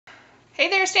Hey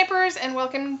there, Stampers, and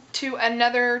welcome to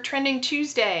another Trending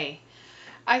Tuesday.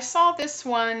 I saw this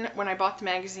one when I bought the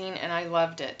magazine and I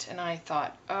loved it, and I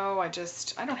thought, oh, I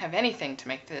don't have anything to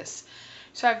make this.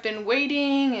 So I've been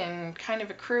waiting and kind of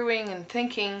accruing and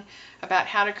thinking about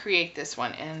how to create this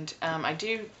one, and I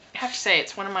do have to say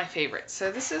it's one of my favorites.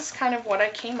 So this is kind of what I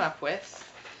came up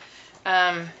with.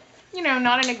 You know,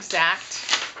 not an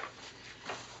exact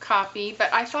copy,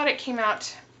 but I thought it came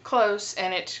out close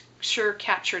and it sure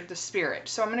captured the spirit.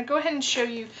 So I'm going to go ahead and show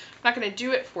you. I'm not going to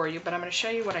do it for you, but I'm going to show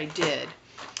you what I did.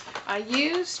 I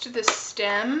used the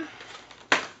stem,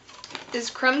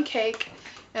 this crumb cake,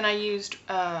 and I used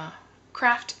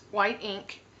craft white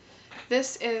ink.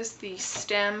 This is the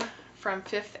stem from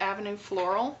Fifth Avenue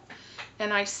Floral,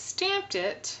 and I stamped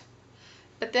it,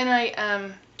 but then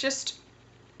I just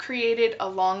created a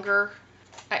longer,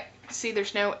 see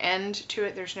there's no end to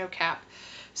it, there's no cap.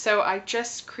 So I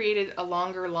just created a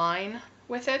longer line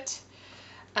with it.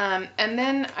 And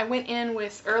then I went in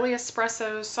with early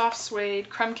espresso, soft suede,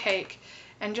 crumb cake,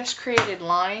 and just created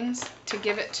lines to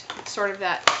give it sort of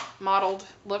that mottled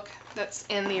look that's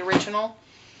in the original.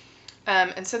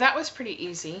 And so that was pretty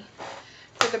easy.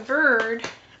 For the bird,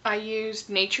 I used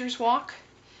Nature's Walk,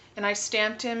 and I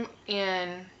stamped him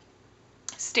in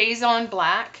Stays On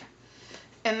Black.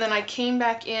 And then I came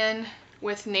back in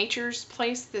with Nature's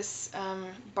Place, this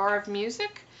bar of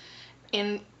music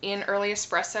in early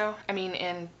espresso,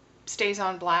 in Stays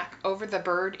On Black over the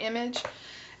bird image.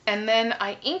 And then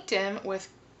I inked him with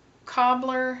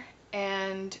Cobbler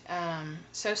and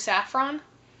So Saffron,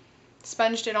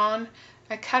 sponged it on.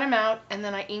 I cut him out, and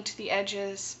then I inked the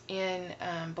edges in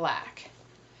black.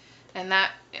 And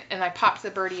I popped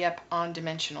the birdie up on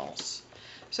dimensionals.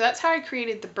 So that's how I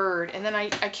created the bird, and then I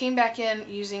came back in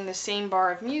using the same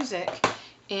bar of music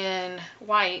in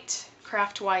white,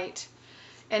 craft white,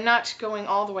 and not going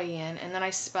all the way in, and then I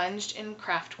sponged in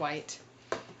craft white.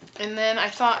 And then I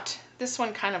thought this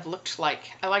one kind of looked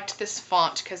like, I liked this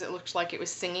font because it looked like it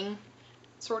was singing,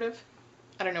 sort of.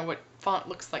 I don't know what font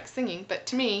looks like singing, but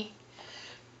to me.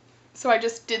 So I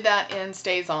just did that in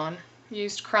Stays On.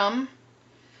 Used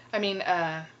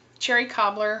cherry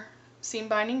cobbler seam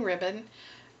binding ribbon,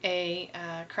 a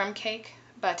crumb cake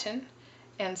button,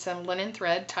 and some linen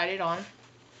thread, tied it on.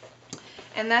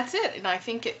 And that's it, and I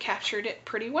think it captured it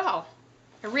pretty well.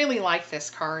 I really like this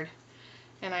card,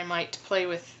 and I might play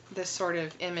with this sort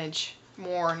of image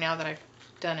more now that I've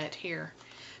done it here.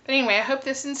 But anyway, I hope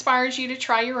this inspires you to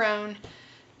try your own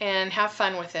and have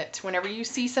fun with it. Whenever you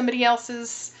see somebody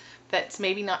else's that's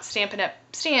maybe not Stampin' Up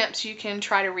stamps, you can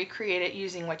try to recreate it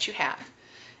using what you have.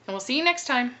 And we'll see you next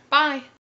time. Bye!